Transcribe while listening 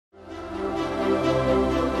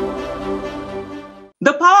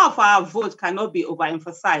of our vote cannot be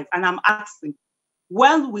overemphasized, and I'm asking,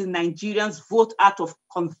 when will Nigerians vote out of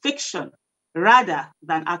conviction rather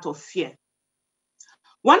than out of fear?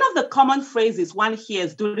 One of the common phrases one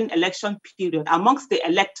hears during election period amongst the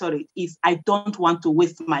electorate is, I don't want to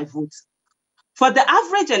waste my vote. For the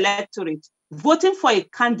average electorate, voting for a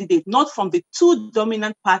candidate not from the two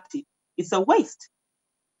dominant parties is a waste.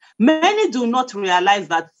 Many do not realize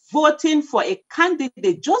that voting for a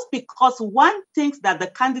candidate just because one thinks that the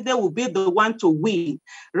candidate will be the one to win,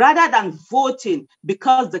 rather than voting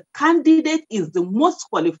because the candidate is the most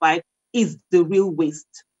qualified, is the real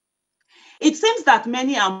waste. It seems that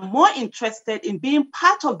many are more interested in being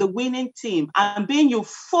part of the winning team and being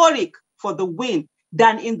euphoric for the win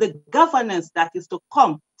than in the governance that is to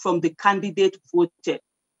come from the candidate voted.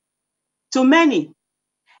 To many,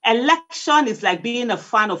 election is like being a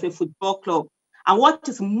fan of a football club. And what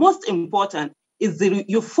is most important is the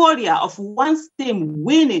euphoria of one's team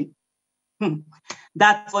winning.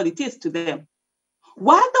 That's what it is to them.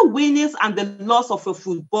 While the winnings and the loss of a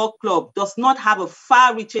football club does not have a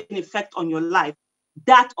far-reaching effect on your life,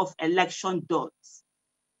 that of election does.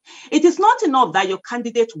 It is not enough that your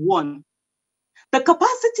candidate won. The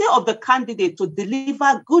capacity of the candidate to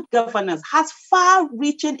deliver good governance has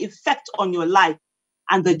far-reaching effect on your life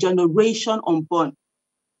and the generation unborn.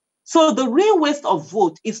 So the real waste of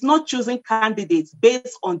vote is not choosing candidates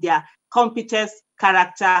based on their competence,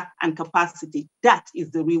 character, and capacity. That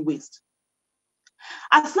is the real waste.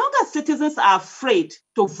 As long as citizens are afraid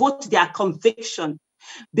to vote their conviction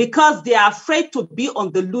because they are afraid to be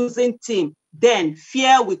on the losing team, then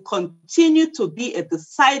fear will continue to be a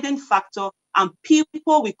deciding factor and people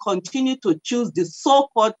will continue to choose the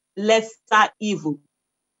so-called lesser evil.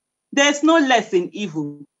 There's no less in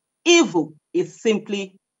evil. Evil is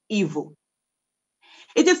simply evil.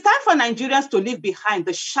 It is time for Nigerians to leave behind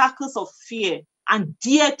the shackles of fear and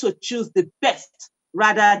dare to choose the best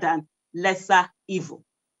rather than lesser evil.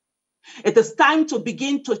 It is time to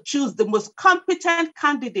begin to choose the most competent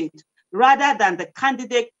candidate rather than the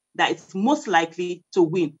candidate that is most likely to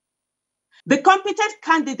win. The competent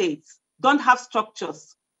candidates don't have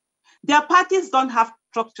structures. Their parties don't have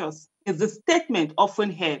structures, is the statement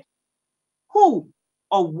often heard. Who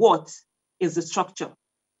or what is the structure?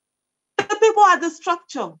 The people are the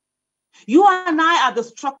structure. You and I are the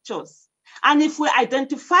structures. And if we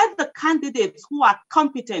identify the candidates who are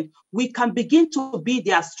competent, we can begin to be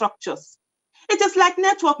their structures. It is like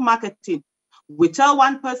network marketing. We tell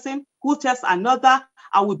one person who tells another,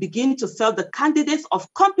 and we begin to sell the candidates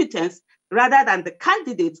of competence rather than the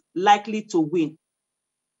candidates likely to win.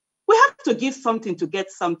 We have to give something to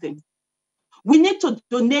get something. We need to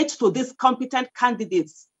donate to these competent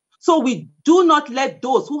candidates so we do not let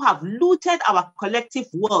those who have looted our collective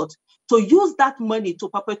wealth to use that money to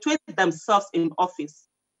perpetuate themselves in office.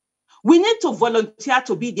 We need to volunteer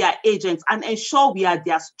to be their agents and ensure we are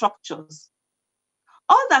their structures.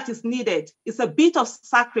 All that is needed is a bit of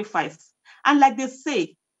sacrifice. And like they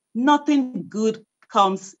say, nothing good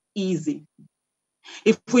comes easy.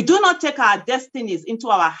 If we do not take our destinies into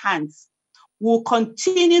our hands, we'll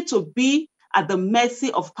continue to be at the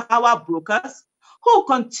mercy of power brokers who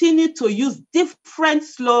continue to use different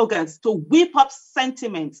slogans to whip up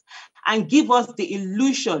sentiments and give us the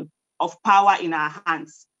illusion of power in our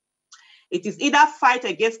hands. It is either fight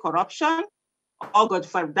against corruption or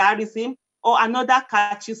godfatherism or another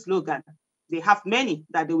catchy slogan. They have many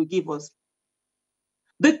that they will give us.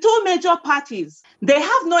 The two major parties, they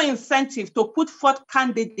have no incentive to put forth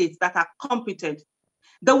candidates that are competent.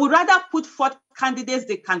 They would rather put forth candidates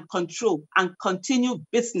they can control and continue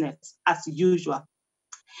business as usual.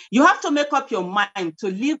 You have to make up your mind to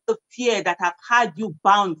leave the fear that have had you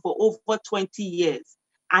bound for over 20 years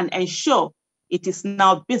and ensure it is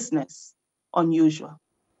now business unusual.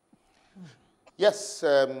 Yes,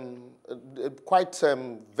 quite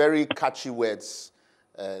very catchy words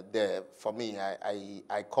there for me.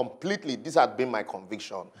 I completely, this had been my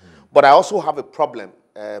conviction. But I also have a problem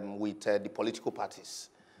with the political parties.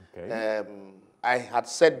 Okay. I had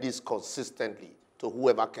said this consistently to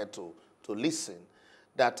whoever cared to listen,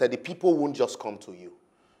 that the people won't just come to you.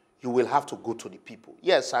 You will have to go to the people.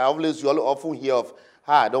 Yes, you often hear of,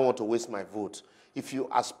 I don't want to waste my vote. If you,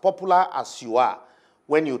 as popular as you are,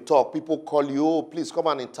 when you talk, people call you, oh, please come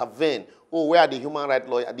and intervene. Oh, where are the human rights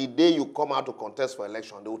lawyers? The day you come out to contest for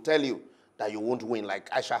election, they will tell you that you won't win, like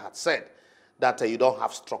Aisha had said, that you don't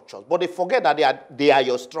have structures. But they forget that they are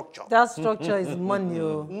your structure. That structure is money.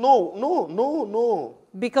 No.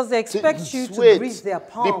 Because they expect you to grease their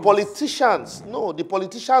palms. The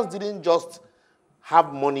politicians didn't just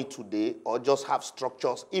have money today or just have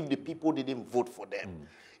structures if the people didn't vote for them.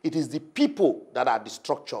 It is the people that are the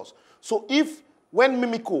structures. So when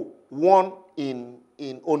Mimiko won in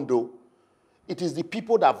Ondo, it is the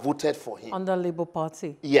people that voted for him. Under Labour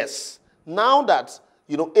Party. Yes. Now that,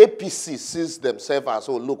 APC sees themselves as,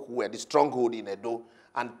 oh, look, we're the stronghold in Edo,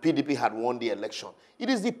 and PDP had won the election. It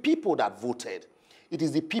is the people that voted. It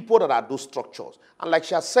is the people that are those structures. And like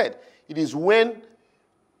she has said, it is when,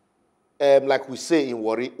 like we say in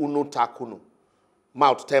Wari, uno takunu,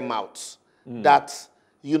 mouth, 10 mouths, that,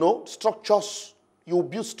 structures, you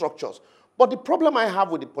build structures. But the problem I have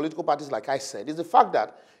with the political parties, like I said, is the fact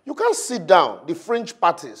that you can't sit down, the fringe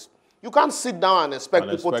parties, you can't sit down and expect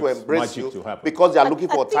people to embrace you because they are looking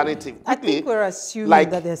for alternative. I think we're assuming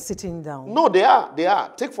that they're sitting down. No, they are. They are.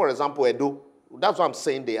 Take, for example, Edo. That's what I'm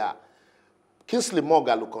saying they are. Kingsley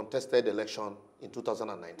Moghalu contested election in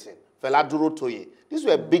 2019. Fela Duro Toye. These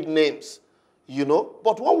were big names,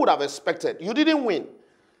 But one would have expected. You didn't win.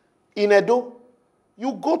 In Edo,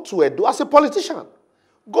 you go to Edo as a politician.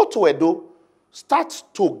 Go to Edo. Start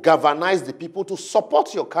to galvanize the people to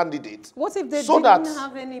support your candidate. What if they didn't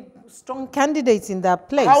have any strong candidates in that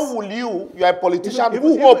place? How will you are a politician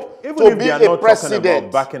who hope to be a president?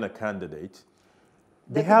 About backing a candidate,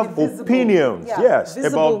 they have opinions, yes,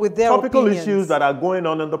 about topical issues that are going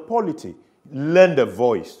on in the polity. Lend a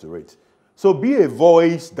voice to it. So be a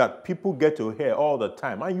voice that people get to hear all the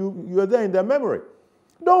time, and you're there in their memory.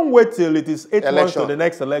 Don't wait till it is 8 months to the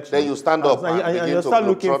next election. Then you stand up and begin you start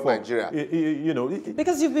looking for Nigeria.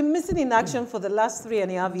 Because you've been missing in action for the last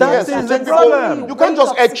 3.5 years. That is the problem. You can't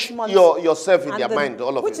just etch yourself in their mind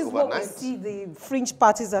all of which it is overnight. what we see the fringe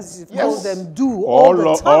parties, as you call them, do all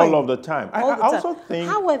the time. All of the time. I also think...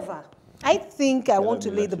 However, I think I want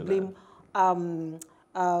to lay the blame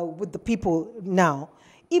with the people now.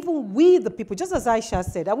 Even we, the people, just as Aisha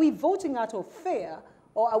said, are we voting out of fear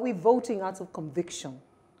or are we voting out of conviction?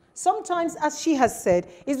 Sometimes, as she has said,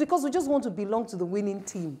 it's because we just want to belong to the winning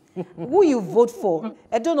team. Who you vote for,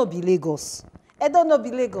 I don't know, be Lagos. I don't know,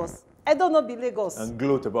 be Lagos. I don't know, be Lagos. And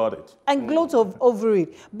gloat about it. And gloat over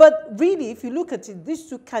it. But really, if you look at it, these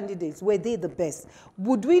two candidates, were they the best?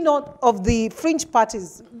 Would we not, of the fringe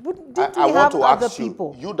parties, did we have other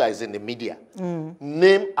people? You that is in the media,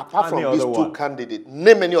 name, apart from these two candidates,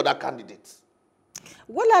 name any other candidates.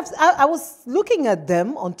 Well, I was looking at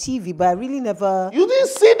them on TV, but I really never... You didn't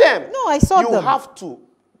see them. No, I saw them. You have to.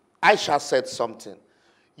 Aisha said something.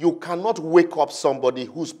 You cannot wake up somebody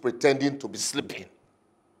who's pretending to be sleeping.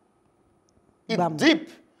 It's deep.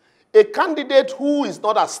 A candidate who is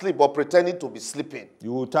not asleep but pretending to be sleeping.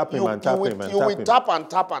 You will tap him and tap him and tap him. You will tap and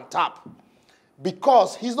tap and tap.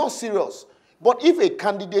 Because he's not serious. But if a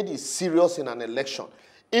candidate is serious in an election,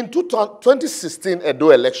 in 2016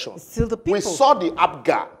 Edo election, we saw the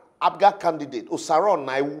Abga candidate, Osaron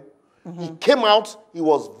Naiwu. He came out, he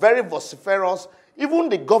was very vociferous. Even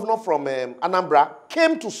the governor from Anambra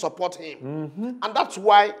came to support him. And that's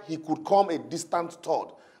why he could come a distant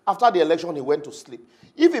third. After the election, he went to sleep.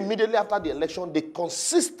 If immediately after the election, they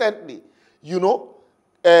consistently, what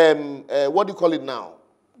do you call it now?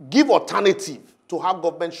 Give alternative to how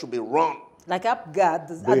government should be run. Like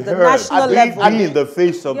Abgad at the national level. Be in the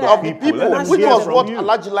face of the people. Which was what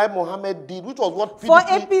Alhaji Lai Mohammed did, which was what PDP, for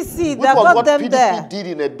APC, that got them there. did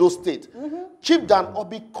in Edo State. Chief Dan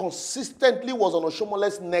Obi consistently was on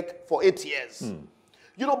Oshomole's neck for 8 years.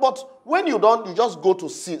 But when you don't, you just go to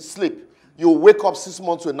sleep. You wake up 6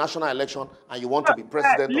 months to a national election and you want to be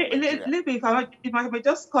president of Nigeria. If I may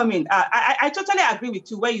just come in, I totally agree with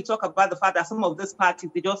you when you talk about the fact that some of these parties,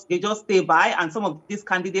 they just stay by, and some of these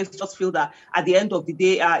candidates just feel that at the end of the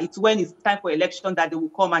day, it's when it's time for election that they will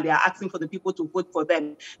come and they are asking for the people to vote for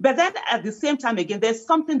them. But then at the same time, again, there's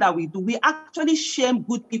something that we do. We actually shame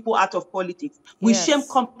good people out of politics. We shame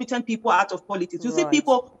competent people out of politics. You see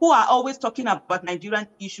people who are always talking about Nigerian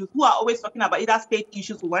issues, who are always talking about either state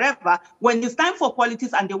issues or whatever. When it's time for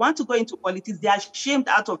politics and they want to go into politics, they are shamed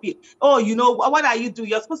out of it. Oh, what are you doing?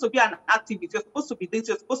 You're supposed to be an activist. You're supposed to be this.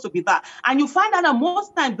 You're supposed to be that. And you find out that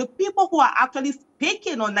most times the people who are actually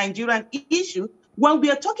speaking on Nigerian issues, when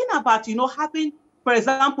we are talking about, having, for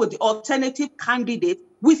example, the alternative candidate,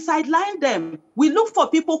 we sideline them. We look for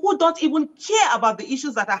people who don't even care about the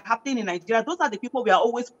issues that are happening in Nigeria. Those are the people we are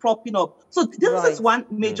always propping up. So this is one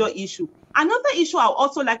major issue. Another issue I would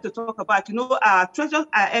also like to talk about, Treasurer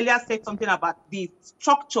earlier said something about the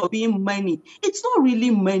structure being money. It's not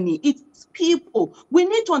really money. It's people. We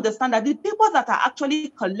need to understand that the people that are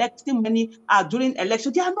actually collecting money during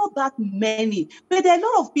elections, they are not that many. But there are a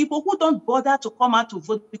lot of people who don't bother to come out to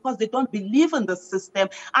vote because they don't believe in the system.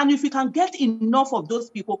 And if we can get enough of those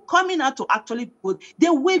people coming out to actually vote,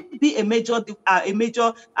 there will be a major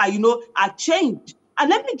change. And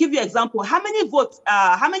let me give you an example. How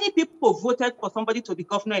many people voted for somebody to be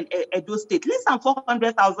governor in Edo State? Less than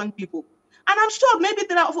 400,000 people. And I'm sure maybe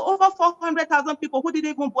there are over 400,000 people who didn't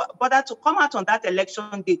even bother to come out on that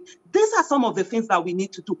election day. These are some of the things that we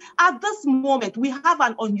need to do. At this moment, we have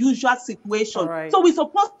an unusual situation. Right. So we're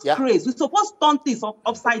supposed to praise. We're supposed to turn things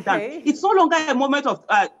upside down. It's no longer a moment of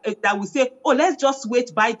that we say, oh, let's just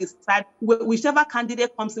wait by this time. Whichever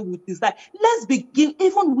candidate comes in, we decide. Let's begin,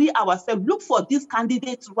 even we ourselves, look for these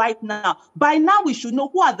candidates right now. By now, we should know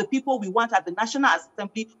who are the people we want at the National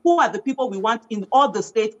Assembly, who are the people we want in all the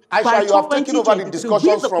states. Aisha, you have taken over the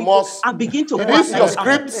discussions from us. And begin to it is your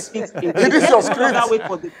script. It is your script.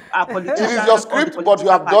 It is your script, but you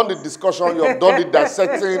have done the discussion, you have done the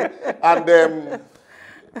dissecting, and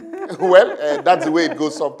that's the way it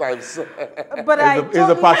goes sometimes. But I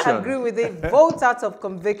totally agree with it. Vote out of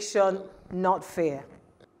conviction, not fair.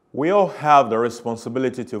 We all have the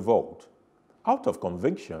responsibility to vote out of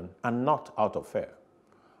conviction and not out of fear.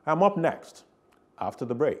 I'm up next after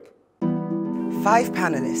the break. 5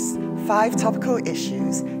 panelists, 5 topical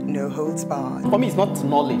issues, no holds barred. For me, it's not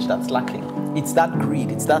knowledge that's lacking. It's that greed,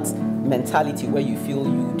 it's that mentality where you feel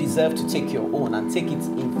you deserve to take your own and take it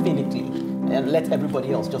infinitely and let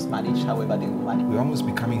everybody else just manage however they will manage. We're almost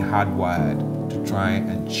becoming hardwired to try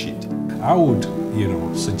and cheat. I would,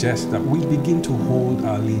 suggest that we begin to hold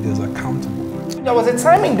our leaders accountable. There was a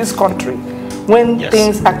time in this country when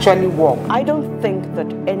things actually work. I don't think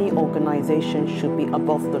that any organization should be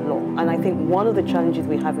above the law. And I think one of the challenges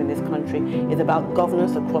we have in this country is about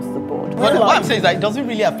governance across the board. What I'm saying is that it doesn't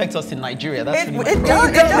really affect us in Nigeria. That's It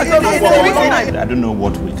does. I don't know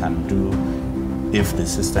what we can do if the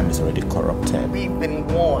system is already corrupted. We've been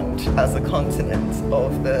warned as a continent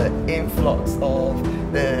of the influx of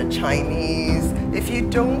the Chinese. If you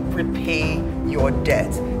don't repay your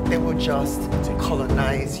debt, they will just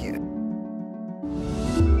colonize you.